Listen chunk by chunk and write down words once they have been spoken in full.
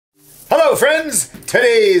Hello friends!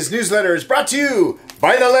 Today's newsletter is brought to you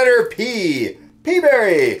by the letter P.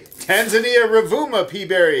 Peaberry, Tanzania Ruvuma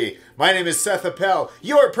Peaberry. My name is Seth Appel,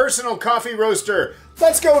 your personal coffee roaster.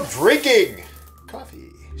 Let's go drinking coffee,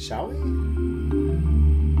 shall we?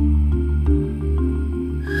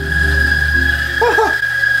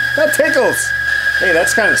 That tickles. Hey,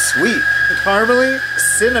 that's kind of sweet. Caramely,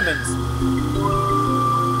 cinnamon.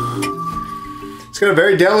 It's got a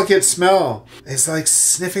very delicate smell. It's like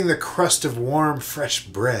sniffing the crust of warm, fresh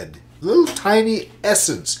bread. A little tiny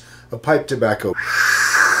essence of pipe tobacco.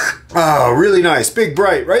 Oh, really nice. Big,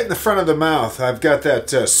 bright, right in the front of the mouth. I've got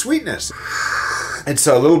that sweetness. It's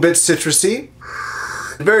a little bit citrusy.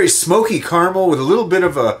 Very smoky caramel with a little bit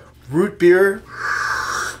of a root beer.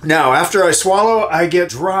 Now, after I swallow, I get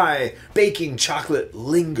dry baking chocolate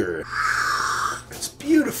linger. It's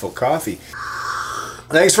beautiful coffee.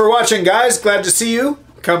 Thanks for watching, guys. Glad to see you.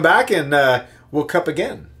 Come back and we'll cup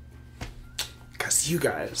again. Because you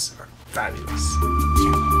guys are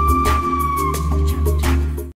fabulous.